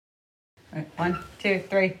Right, 1, 2,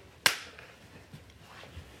 3.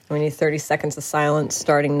 We need 30 seconds of silence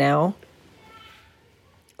starting now.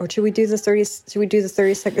 Or should we do the 30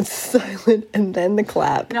 seconds of silence and then the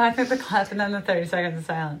clap? No, I think the clap and then the 30 seconds of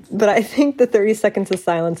silence. But I think the 30 seconds of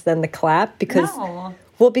silence, then the clap, because No.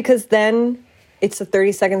 well, because then it's the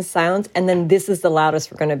 30 seconds of silence, and then this is the loudest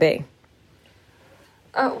we're going to be.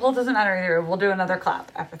 Oh, well, it doesn't matter either. We'll do another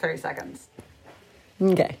clap after 30 seconds.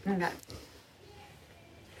 Okay. Okay.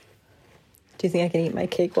 Do you think I can eat my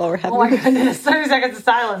cake while we're having? Oh my goodness! 30 seconds of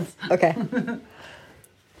silence. Okay.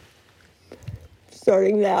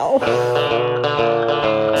 Starting now.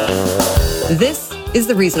 This is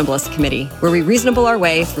the Reasonablest Committee, where we reasonable our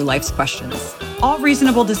way through life's questions. All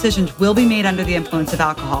reasonable decisions will be made under the influence of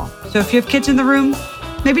alcohol. So if you have kids in the room,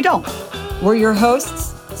 maybe don't. We're your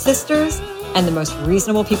hosts, sisters, and the most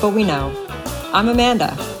reasonable people we know. I'm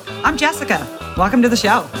Amanda. I'm Jessica. Welcome to the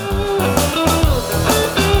show.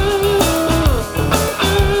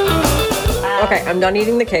 Okay, I'm done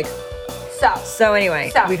eating the cake. So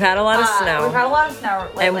anyway, we've had a lot of snow. We've had a lot of snow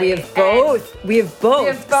lately. And we have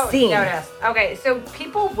both seen. Noticed. Okay, so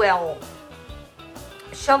people will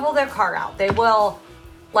shovel their car out. They will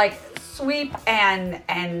like sweep and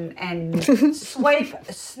swipe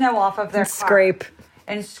snow off of their car.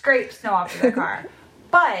 And scrape snow off of their car.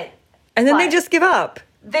 And then they just give up.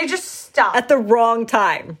 They just stop. At the wrong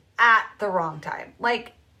time.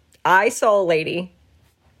 Like, I saw a lady.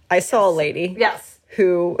 Yes.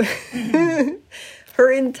 Who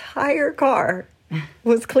her entire car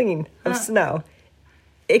was clean of snow,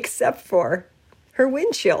 except for her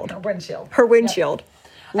windshield. Her windshield.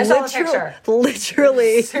 Yeah. I saw the picture.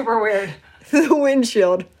 Literally. Super weird. The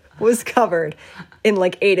windshield was covered in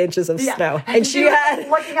like 8 inches of snow. And she had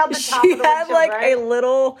looking out the top of the windshield, like right? a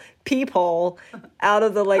little peephole out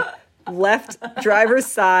of the like left driver's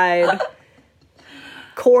side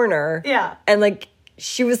corner. Yeah. And like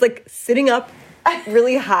she was like sitting up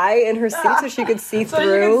really high in her seat so she could see so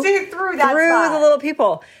you can see through that spot. The little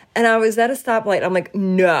peephole. And I was at a stoplight. I'm like,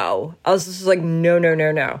 no. I was just like, no.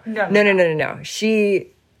 She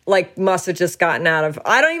like must have just gotten out of,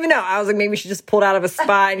 I don't even know. I was like, maybe she just pulled out of a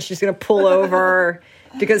spot and she's going to pull over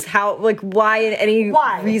because why in any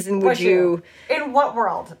reason would you? In what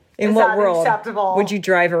world? In what world acceptable? Would you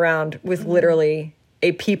drive around with literally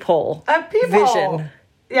a peephole? Vision.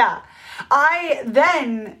 Yeah. I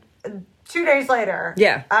then 2 days later.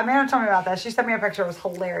 Yeah. Amanda told me about that. She sent me a picture. It was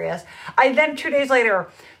hilarious. I then 2 days later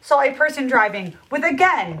saw a person driving with,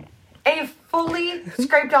 again, a fully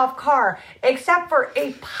scraped off car, except for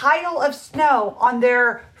a pile of snow on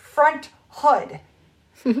their front hood.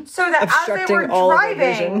 So that as they were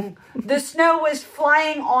driving, the snow was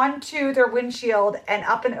flying onto their windshield and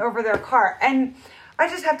up and over their car. And I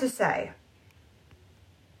just have to say,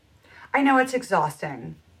 I know it's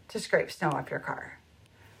exhausting to scrape snow off your car.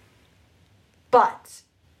 But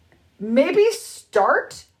maybe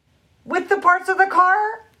start with the parts of the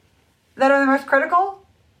car that are the most critical.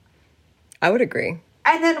 I would agree.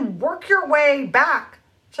 And then work your way back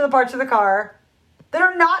to the parts of the car that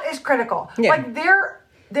are not as critical. Yeah. Like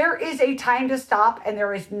there is a time to stop and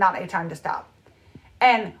there is not a time to stop.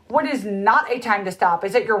 And what is not a time to stop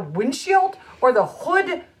is at your windshield or the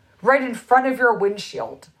hood right in front of your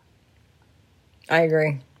windshield. I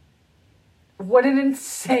agree. What an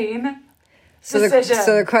insane decision.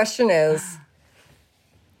 So the question is,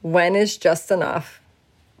 when is just enough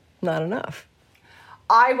not enough?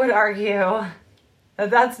 I would argue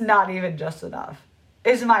that that's not even just enough,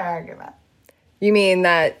 is my argument. You mean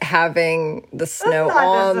that having the snow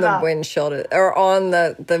on the windshield or on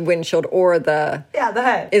the windshield or the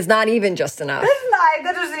hood is not even just enough.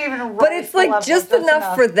 That doesn't even. But it's like just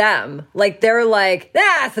enough for them. Like they're like,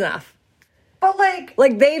 that's enough. But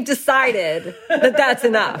like they've decided that that's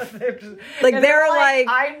enough. they're like,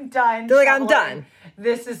 I'm done. They're like, I'm done.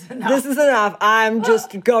 This is enough. This is enough. I'm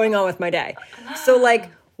just going on with my day. So like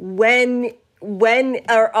when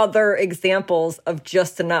are other examples of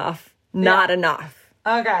just enough, not enough?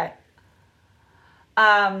 Okay.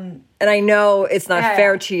 And I know it's not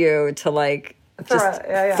fair to you to like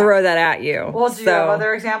throw that at you. Well, do you have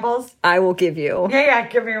other examples? I will give you. Yeah,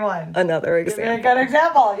 give me one. Another example. Give me a good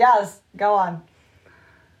example. Yes. Go on.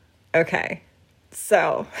 Okay.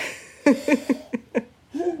 So,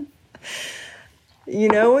 you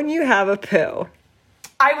know when you have a poo?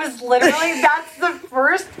 I was literally, that's the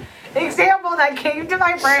first example that came to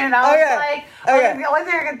my brain. And I was like, the only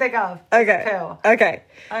thing I can think of is poo. Okay.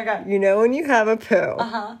 You know when you have a poo?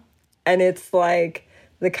 Uh-huh. And it's like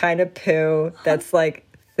the kind of poo that's like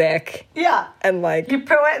thick. Yeah. And like. You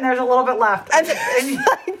poo it and there's a little bit left. And it's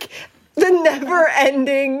like the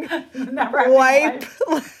never-ending wipe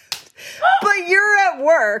left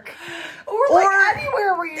work. Or like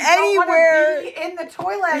anywhere where you don't want to be in the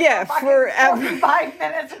toilet for 45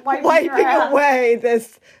 minutes wiping your ass. Away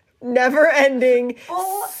this never-ending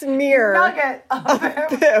smear nugget of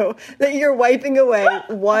poo that you're wiping away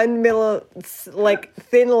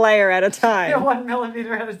thin layer at a time. Yeah, 1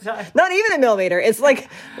 millimeter at a time. Not even a millimeter. It's like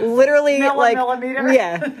literally millimeter.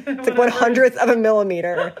 Yeah, it's like 1/100th of a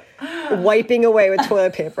millimeter wiping away with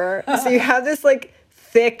toilet paper. So you have this like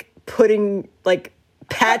thick pudding like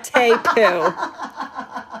pate poo.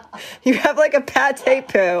 You have like a pate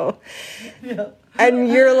poo. Yeah. And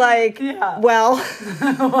you're like, well,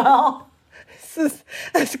 this is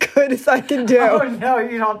as good as I can do. Oh, no,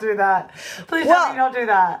 you don't do that. Please tell me you don't do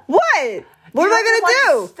that. What? What am I going to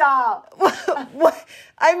do? Stop. What?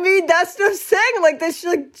 I mean, that's what I'm saying. Like, this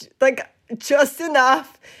should, like, just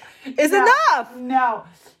enough is enough. No.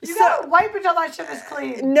 You gotta wipe until that shit is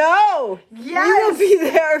clean. No. Yes. You will be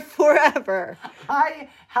there forever. I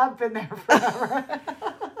have been there forever.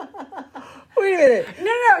 Wait a minute.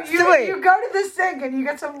 No. You go to the sink and you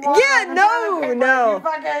get some water. Yeah, no.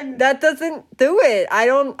 That doesn't do it. I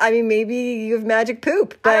mean, maybe you have magic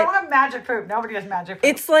poop. But I don't have magic poop. Nobody has magic poop.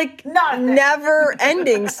 It's like never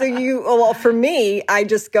ending. So for me, I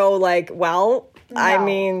just go like, well, no. I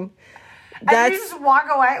mean... And you just walk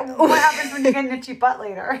away. What happens when you get an itchy butt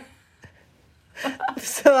later?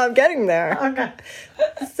 So I'm getting there. Okay.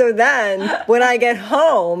 So then, when I get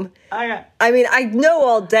home, I mean, I know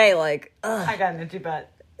all day, like, ugh. I got an itchy butt.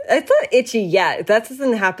 It's not itchy yet. That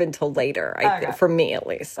doesn't happen till later, for me at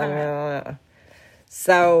least. Okay. I mean,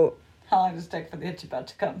 so... How long does it take for the itchy butt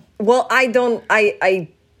to come? Well, I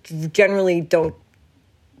generally don't.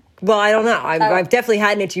 Well, I don't know. I've definitely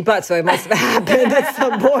had an itchy butt, so it must have happened at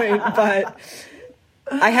some point. But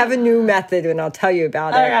I have a new method, and I'll tell you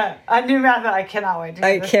about it. Okay. A new method. I cannot wait to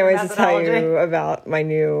I can't wait to tell you about my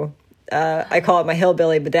new, I call it my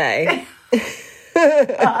hillbilly bidet.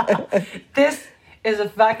 This is a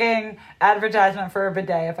fucking advertisement for a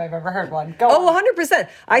bidet if I've ever heard one. Go on. 100%.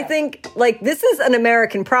 I think, this is an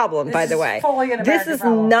American problem, by the way. Fully an American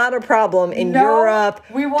problem. Not a problem in Europe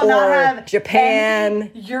we will not have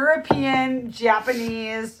Japan. European,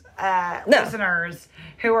 Japanese listeners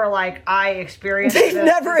who are like, I experienced this. They've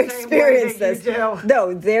never experienced this.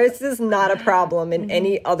 No, this is not a problem in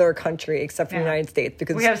any other country except for the United States.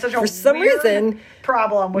 Because we have such a for some reason,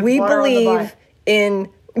 problem with we water believe on the butt.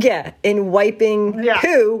 in wiping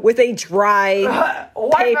poo with a dry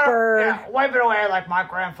paper. Wipe it away like my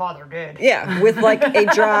grandfather did. Yeah, with like a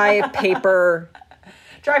dry paper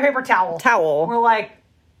towel. We're like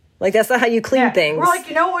that's not how you clean things. We're like,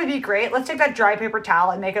 you know what would be great? Let's take that dry paper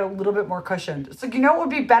towel and make it a little bit more cushioned. It's like, you know what would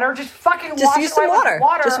be better? Just fucking wash use it some away with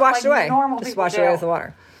water. Just wash it away. Just wash it away with the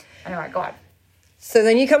water. Anyway, go ahead. So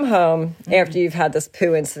then you come home after you've had this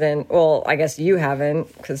poo incident. Well, I guess you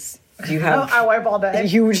haven't because you have. I wipe all day.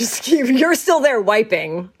 You're still there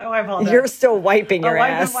wiping. I wipe all day. You're still wiping your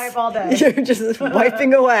ass. I wipe all day. You're just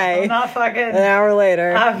wiping away. I'm not fucking. An hour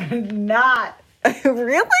later. I'm not.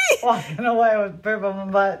 Really? Walking away with poop on my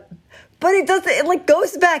butt. But it doesn't. It like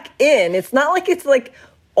goes back in. It's not like it's like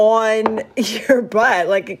on your butt.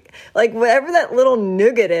 Like whatever that little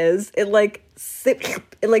nougat is. It like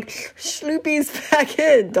Shloopies back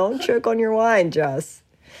in. Don't choke on your wine, Jess.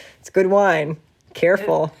 It's good wine.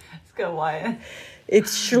 Careful. It's good wine.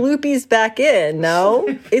 It's Shloopies back in. No,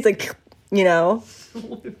 it's like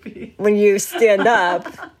when you stand up,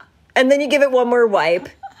 and then you give it one more wipe,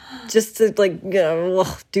 just to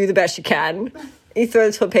do the best you can. You throw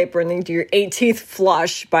the toilet paper and then you do your 18th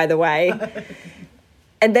flush, by the way.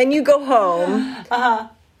 And then you go home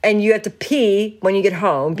and you have to pee when you get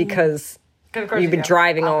home because you've been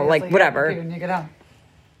driving all whatever. When you get home.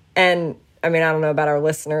 And I mean, I don't know about our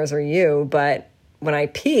listeners or you, but when I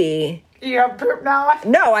pee... You have poop now?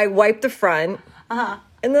 No, I wipe the front. And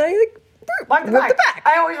then I wipe the back.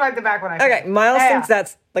 I always wipe the back when I pee. Okay, Miles thinks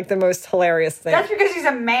that's like the most hilarious thing. That's because he's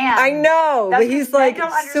a man. I know, but he's like,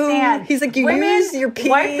 don't understand. He's like, Women use your pee.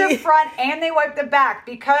 Wipe the front and they wipe the back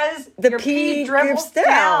because the your pee dribbles drips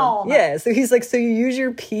down. Yeah, so he's like, so you use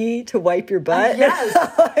your pee to wipe your butt? Yes.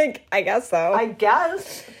 I guess so. I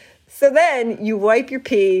guess. So then you wipe your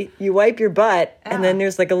pee, you wipe your butt, and then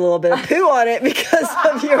there's like a little bit of poo on it because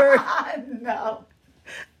of your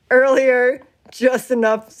earlier just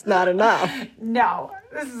enough's not enough. No,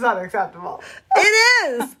 this is unacceptable.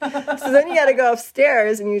 It is. So then you got to go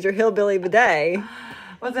upstairs and use your hillbilly bidet.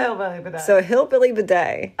 What's a hillbilly bidet? So a hillbilly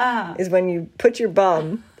bidet is when you put your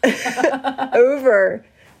bum over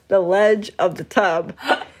the ledge of the tub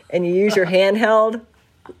and you use your handheld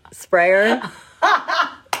sprayer.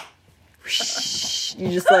 You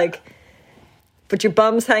just but your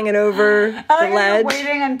bum's hanging over the ledge.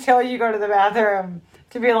 Waiting until you go to the bathroom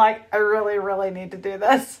to be like, I really, really need to do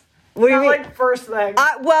this. What do you mean? Like first thing.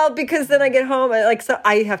 Well, because then I get home, so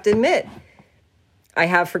I have to admit, I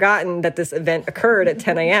have forgotten that this event occurred at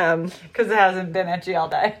 10 a.m. Because it hasn't been itchy all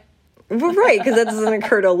day. Well, right, because that doesn't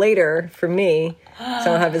occur till later for me. So I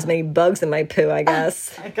don't have as many bugs in my poo, I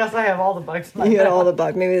guess. I guess I have all the bugs in my poo. You got all the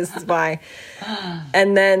bugs. Maybe this is why.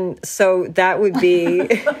 And then, so that would be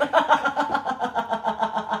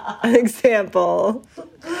an example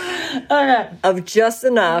of just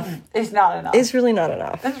enough. It's not enough. It's really not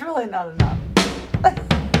enough. It's really not enough.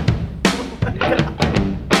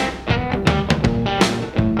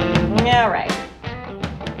 All right.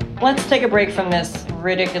 Let's take a break from this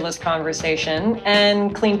ridiculous conversation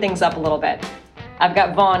and clean things up a little bit. I've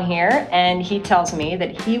got Vaughn here, and he tells me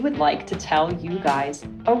that he would like to tell you guys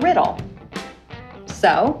a riddle.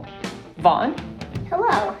 So, Vaughn?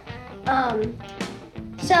 Hello.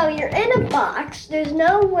 So you're in a box, there's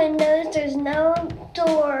no windows, there's no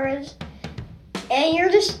doors, and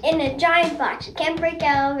you're just in a giant box. You can't break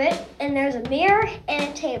out of it, and there's a mirror and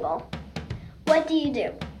a table. What do you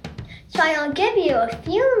do? So I'll give you a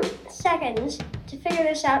few seconds to figure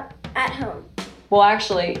this out at home. Well,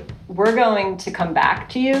 actually, we're going to come back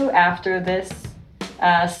to you after this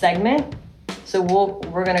segment. So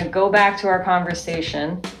we're going to go back to our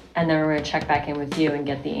conversation, and then we're going to check back in with you and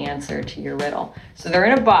get the answer to your riddle. So they're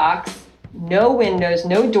in a box, no windows,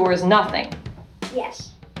 no doors, nothing.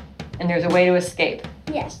 Yes. And there's a way to escape.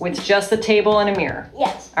 Yes. With just a table and a mirror.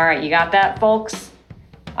 Yes. All right, you got that, folks?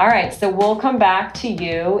 All right, so we'll come back to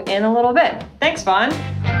you in a little bit. Thanks, Vaughn.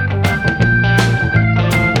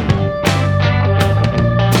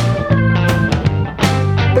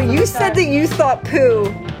 But you said that you thought poo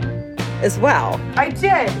as well. I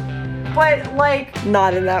did, but like...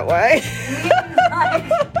 Not in that way.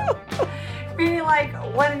 meaning like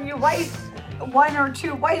when you wipe 1 or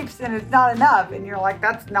 2 wipes and it's not enough, and you're like,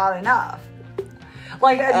 that's not enough.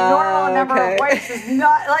 Like a normal number of wipes is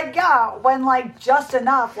not, like, yeah, when like just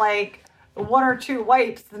enough, like 1 or 2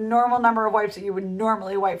 wipes, the normal number of wipes that you would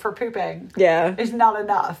normally wipe for pooping is not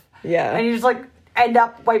enough. Yeah. And you just like end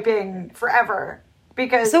up wiping forever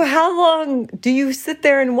because... So how long do you sit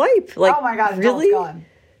there and wipe? Like, oh my God, really? It's gone.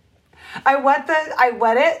 I wet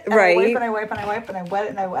it, and right. I wipe and I wipe and I wipe and I wet it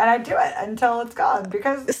and I do it until it's gone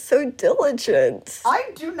because... It's so diligent.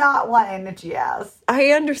 I do not want an itchy ass. I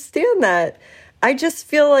understand that. I just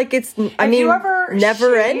feel like it's,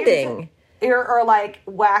 never ending. Or like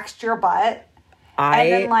waxed your butt. I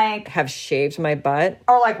and then, like, have shaved my butt.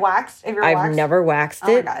 Or like waxed. If you're I've waxed. never waxed it.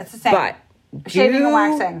 Oh my God, it's the same. But shaving and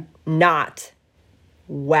waxing. Not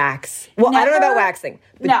wax. Well, I don't know about waxing,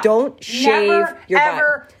 but don't shave your butt.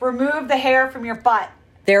 Never remove the hair from your butt.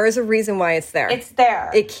 There is a reason why it's there. It's there.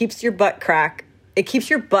 It keeps your butt crack. It keeps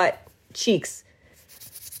your butt cheeks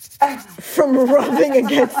from rubbing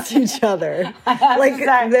against each other. Like,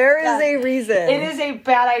 there is a reason. It is a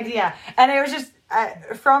bad idea. And it was just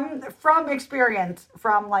from experience,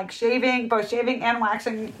 from like both shaving and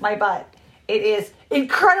waxing my butt, it is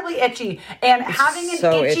incredibly itchy. And having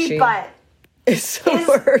an itchy butt is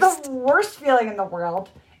the worst feeling in the world.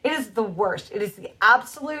 It is the worst. It is the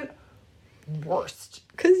absolute worst.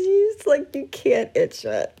 Because you can't itch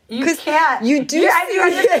it. You can't. You do.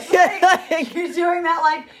 You're doing that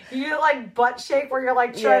like, you like butt shake where you're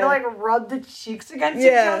like trying to like rub the cheeks against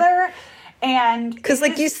each other. And because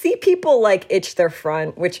like you see people like itch their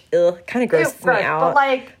front, which kind of grosses me out.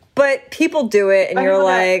 But people do it, and you're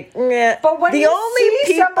like, yeah. But when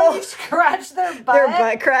somebody scratch their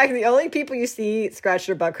butt crack, the only people you see scratch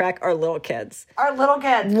their butt crack are little kids. Little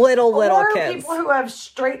kids. Little or kids. People who have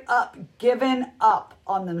straight up given up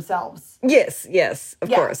on themselves. Yes, of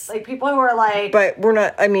course. Like people who are like... But we're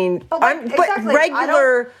not,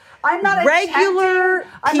 regular... I'm not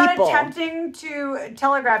people. attempting to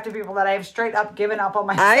telegraph to people that I have straight up given up on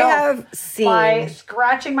myself. I have seen by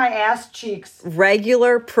scratching my ass cheeks.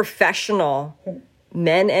 Regular professional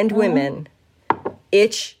men and women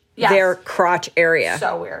itch their crotch area.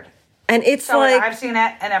 So weird. And it's so like... I've seen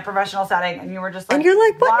it in a professional setting, and you were just like... And you're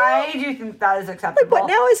like, why do you think that is acceptable? Like, what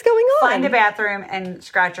now is going on? Find a bathroom and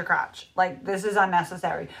scratch your crotch. Like, this is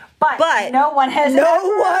unnecessary. But no one has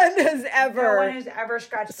ever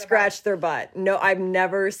scratched their butt. No, I've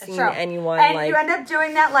never seen anyone and you end up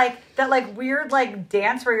doing that weird like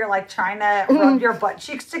dance where you're like trying to rub your butt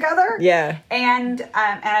cheeks together. Yeah. And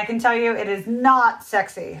I can tell you, it is not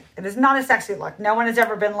sexy. It is not a sexy look. No one has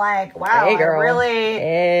ever been like, wow, hey, girl.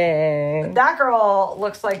 That girl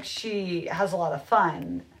looks like she has a lot of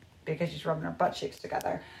fun because she's rubbing her butt cheeks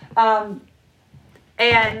together.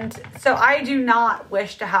 And so I do not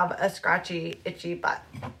wish to have a scratchy, itchy butt.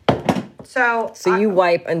 So you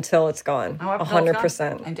wipe until it's gone. I wipe until it's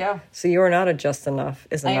 100%. gone. I do. So you are not a just enough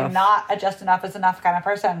is enough. I am not a just enough is enough kind of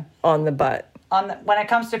person. On the butt. When it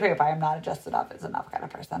comes to poop, I am not a just enough is enough kind of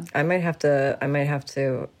person. I might have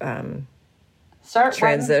to start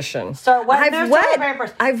transition. Start wetting I've those toilet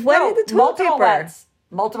papers. I've wetted the toilet paper.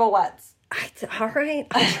 Multiple wets. All right,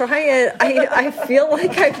 I'll try it. I feel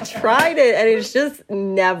like I've tried it, and it's just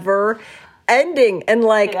never ending. And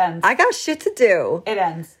like, I got shit to do. It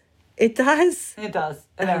ends. It does. It does.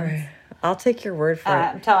 It All ends. right. I'll take your word for it.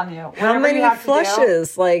 I'm telling you. How many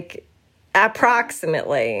flushes? Like,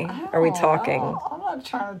 approximately, are we talking? I'm not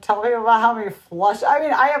trying to tell you about how many flushes. I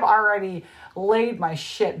mean, I have already laid my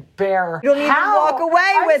shit bare. You don't need to walk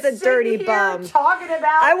away with a dirty bum. Talking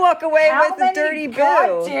about I walk away with a dirty boo.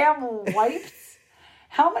 Goddamn wipes.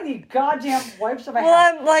 How many goddamn wipes have I had?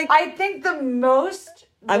 Well, I'm like, I think the most.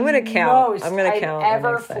 I'm gonna count. I'm gonna count. I've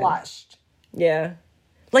ever flushed. Yeah.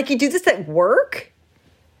 Like you do this at work?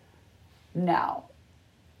 No.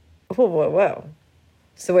 Whoa.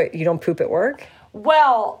 So wait, you don't poop at work?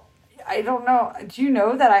 Well, I don't know. Do you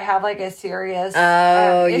know that I have like a serious you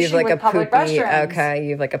have issue like with a public poopy. restrooms? Okay,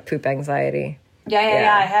 you have like a poop anxiety. Yeah.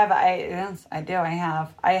 I have. I do.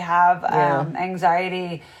 I have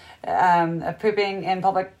anxiety of pooping in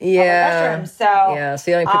public restrooms. So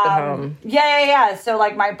so you only poop at home. Yeah. So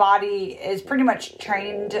like my body is pretty much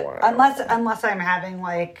trained unless I'm having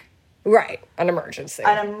like. Right, an emergency.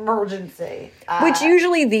 Which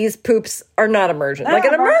usually these poops are not emergent. Like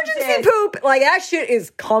an emergency poop, like that shit is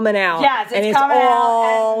coming out. Yes, it's coming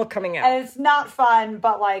all coming out. And it's not fun,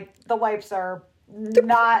 but like the wipes are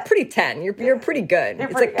not pretty 10. You're pretty good. You're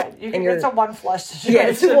pretty good. It's a one flush situation. Yeah,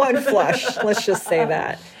 it's one flush. Let's just say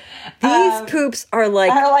that. These poops are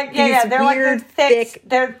like they're weird, thick.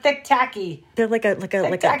 They're thick tacky. They're like a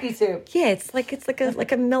tacky soup. Yeah, it's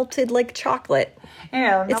like a melted like chocolate.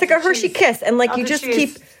 Yeah, it's like a Hershey Kiss, and like you just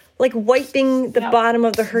keep like wiping the bottom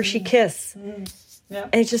of the Hershey Kiss, and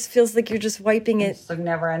it just feels like you're just wiping it. It's like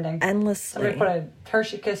never ending, endlessly. Somebody put a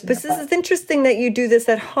Hershey Kiss. But this is interesting that you do this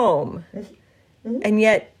at home, and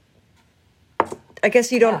yet, I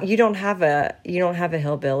guess you don't have a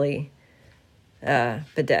hillbilly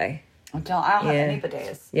bidet. I don't have any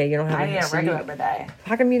bidets. Yeah, you don't have. I need a regular bidet.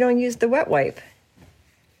 How come you don't use the wet wipe?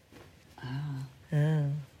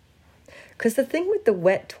 Because the thing with the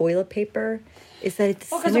wet toilet paper is that it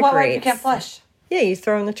disintegrates. Because the wet wipe you can't flush. Yeah, you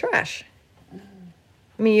throw in the trash. I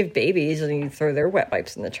mean, you have babies and you throw their wet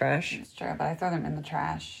wipes in the trash. It's true, but I throw them in the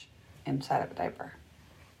trash inside of a diaper.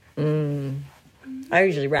 I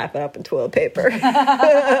usually wrap it up in toilet paper. Okay.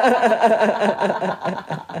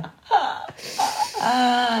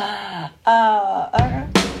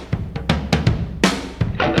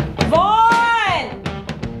 Vaughn!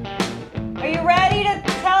 Are you ready to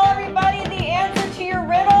tell everybody the answer to your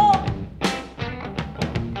riddle?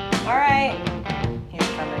 All right. He's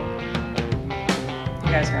coming.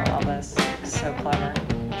 You guys are gonna love this. It's so clever.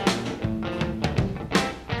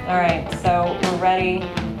 All right, so we're ready.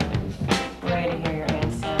 Ready to hear your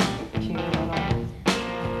answer to your riddle.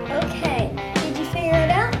 Okay. Did you figure it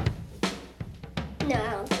out? No, I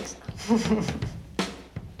don't think so.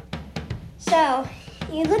 So,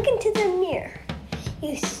 you look into the mirror.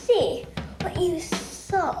 You see what you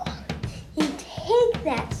saw. You take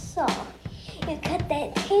that saw. You cut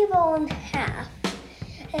that table in half.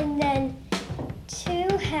 And then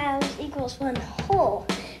 2 halves equals 1 whole.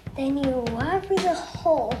 Then you water the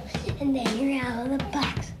hole. And then you're out of the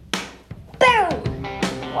box. Boom!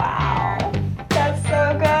 Wow. That's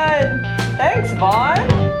so good. Thanks, Vaughn.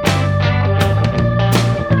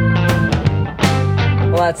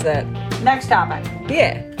 Well, that's it. Next topic.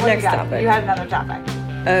 Yeah, next topic. You had another topic.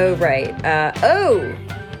 Oh, right.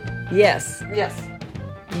 Yes. Yes.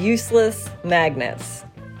 Useless magnets.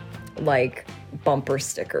 Like bumper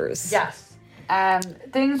stickers. Yes.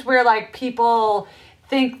 Things where like people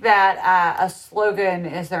think that a slogan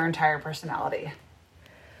is their entire personality.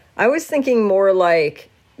 I was thinking more like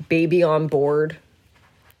baby on board.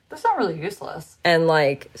 That's not really useless. And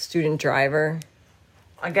like student driver.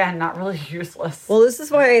 Again, not really useless. Well, this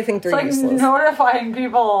is why I think they're it's useless. Notifying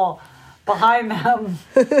people behind them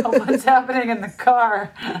of what's happening in the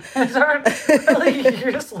car. These aren't really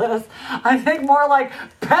useless. I think more like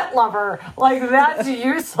pet lover. Like, that's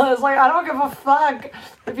useless. Like, I don't give a fuck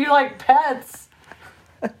if you like pets.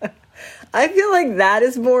 I feel like that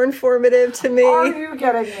is more informative to me. Are you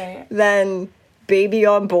kidding me? Than baby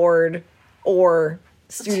on board or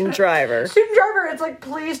student driver. Student driver, it's like,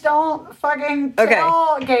 please don't fucking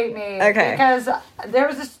tailgate me. Okay. Because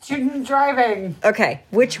there's a student driving. Okay,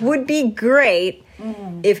 which would be great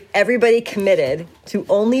if everybody committed to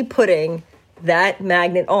only putting that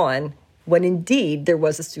magnet on when indeed there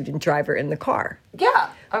was a student driver in the car. Yeah.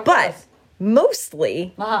 But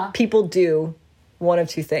mostly people do one of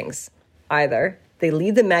two things. Either they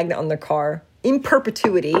leave the magnet on their car in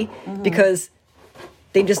perpetuity because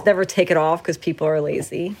they just never take it off because people are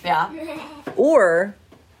lazy. Yeah. Or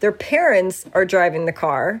their parents are driving the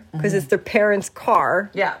car because it's their parents'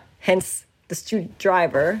 car. Yeah. Hence the student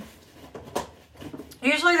driver.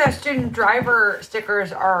 Usually the student driver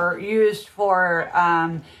stickers are used for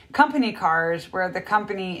company cars where the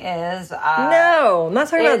company is... no, I'm not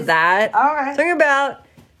talking about that. Okay. I'm talking about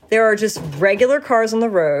there are just regular cars on the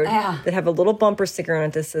road Yeah. that have a little bumper sticker on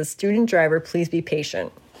it that says, student driver, please be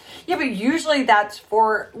patient. Yeah, but usually that's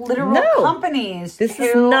for literal companies. This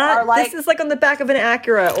is who not. are like, this is like on the back of an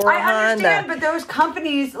Acura or a Honda. I understand, but those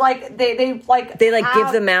companies like they give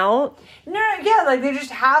them out. No, yeah, like they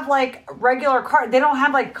just have like regular cars. They don't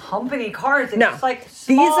have like company cars. It's just like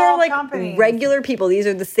small these are like companies. regular people. These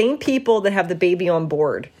are the same people that have the baby on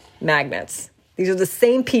board magnets. These are the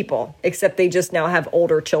same people, except they just now have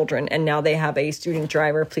older children, and now they have a student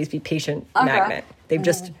driver. Please be patient magnet. They've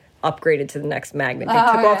just upgraded to the next magnet. They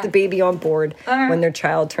took off the baby on board when their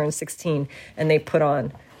child turned 16, and they put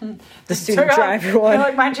on the student driver one.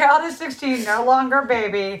 Like, my child is 16, no longer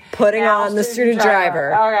baby. Putting on the student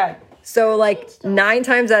driver. Okay. So, like, 9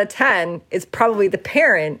 times out of 10, it's probably the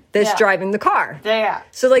parent that's driving the car. Yeah.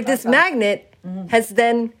 So, like, this magnet has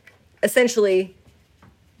then essentially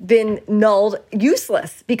been nulled,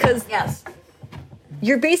 useless, because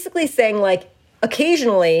you're basically saying, like,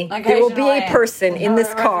 occasionally there will be a person in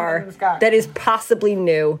this car that is possibly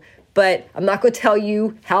new, but I'm not going to tell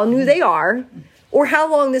you how new they are or how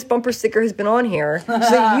long this bumper sticker has been on here, so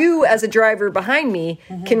that you, as a driver behind me,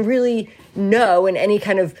 can really know in any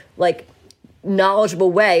kind of, like,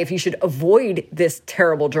 knowledgeable way if you should avoid this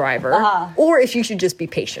terrible driver or if you should just be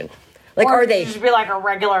patient. Like, or are they just be like a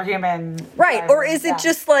regular human, right? driver. Or is it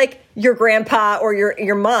just like your grandpa or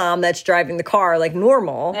your mom that's driving the car like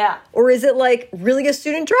normal? Yeah. Or is it like really a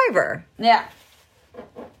student driver? Yeah.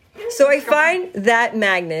 So I find that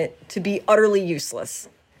magnet to be utterly useless.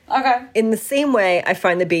 Okay. In the same way, I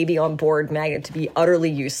find the baby on board magnet to be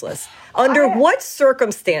utterly useless. Under what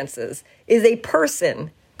circumstances is a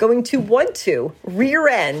person going to want to rear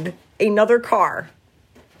end another car?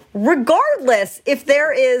 Regardless if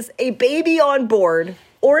there is a baby on board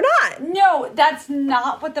or not. No, that's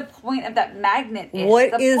not what the point of that magnet is.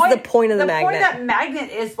 What is the point of the magnet? The point of that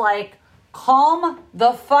magnet is like, calm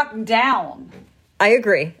the fuck down. I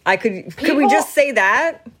agree. Could we just say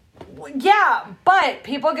that? Yeah, but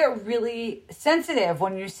people get really sensitive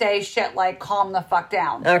when you say shit like calm the fuck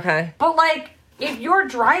down. Okay. But like, if you're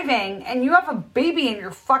driving and you have a baby in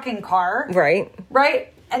your fucking car. Right.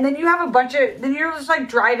 And then you have then you're just like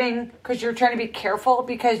driving because you're trying to be careful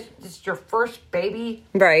because it's your first baby.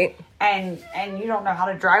 Right. And you don't know how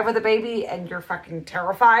to drive with a baby and you're fucking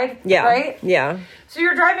terrified. Yeah. Right? Yeah. So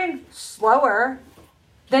you're driving slower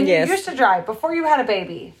than you used to drive before you had a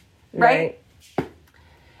baby. Right?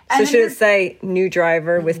 So should it say new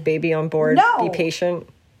driver with baby on board? No. Be patient?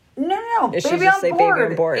 No. It should just say baby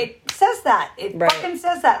on board. It says that. It fucking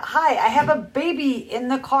says that. Hi, I have a baby in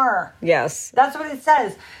the car. Yes. That's what it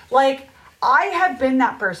says. Like, I have been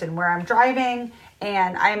that person where I'm driving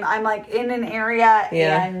and I'm like in an area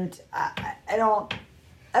and I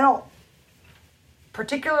don't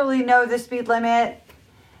particularly know the speed limit.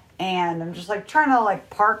 And I'm just like trying to like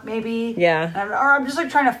park maybe. Yeah. Or I'm just like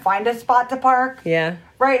trying to find a spot to park. Yeah.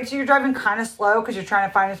 Right? So you're driving kind of slow because you're trying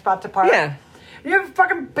to find a spot to park. Yeah. You have a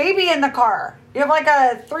fucking baby in the car. You have like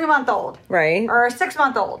a 3-month-old. Right. Or a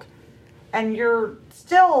 6-month-old. And you're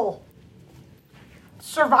still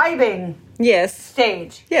surviving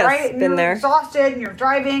stage. Yes, right? And been you're there. exhausted and you're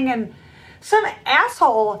driving and some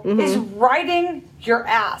asshole is riding your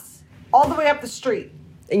ass all the way up the street.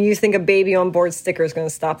 And you think a baby on board sticker is going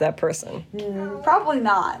to stop that person? Probably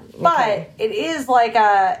not. But it is like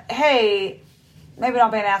a, hey, maybe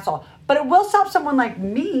don't be an asshole. But it will stop someone like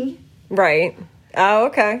me. Right. Oh,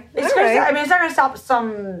 okay. It's not going to stop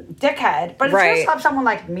some dickhead, but it's going to stop someone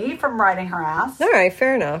like me from riding her ass. All right,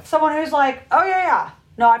 fair enough. Someone who's like, oh, yeah.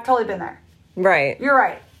 No, I've totally been there. Right. You're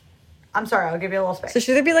right. I'm sorry, I'll give you a little space. So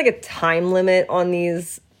should there be like a time limit on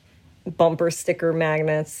these bumper sticker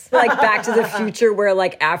magnets? Like Back to the Future, where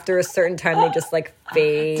like after a certain time they just like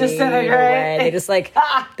fade away. They just like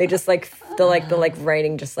the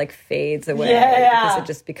writing just like fades away because it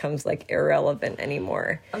just becomes like irrelevant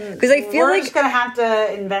anymore. Because I feel we're like just gonna have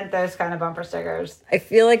to invent those kind of bumper stickers. I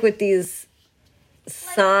feel like with these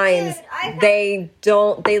signs, they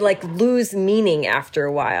like lose meaning after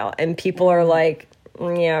a while, and people are like,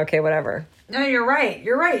 yeah, okay, whatever. No, you're right.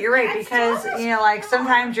 Because, like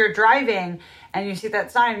sometimes you're driving and you see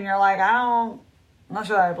that sign and you're like, I'm not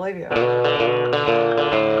sure I believe you.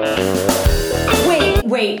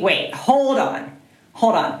 Wait. Hold on.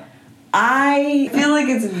 I feel like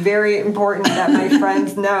it's very important that my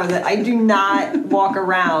friends know that I do not walk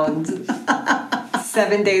around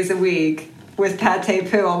 7 days a week with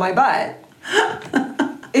pate poo on my butt.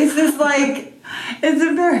 Is this like... It's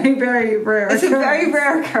a very, very rare occurrence. It's a very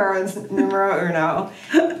rare occurrence, numero uno.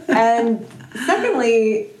 And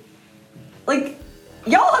secondly, like,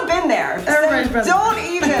 y'all have been there. Everybody's been there.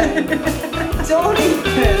 Don't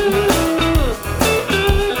even.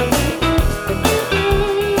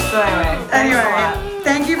 So anyway,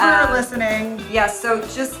 thank you for listening. Yeah, so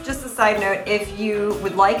just a side note, if you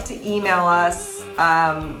would like to email us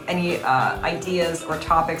any ideas or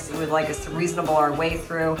topics you would like us to reasonable our way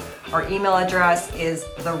through, our email address is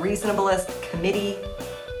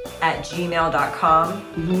thereasonableistcommittee@gmail.com.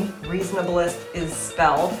 Reasonablest is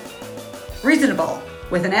spelled reasonable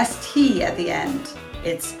with an ST at the end.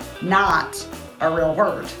 It's not a real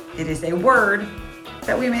word. It is a word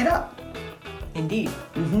that we made up. Indeed.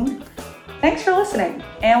 Thanks for listening,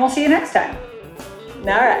 and we'll see you next time. All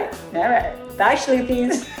right. Bye,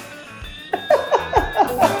 Shloopies.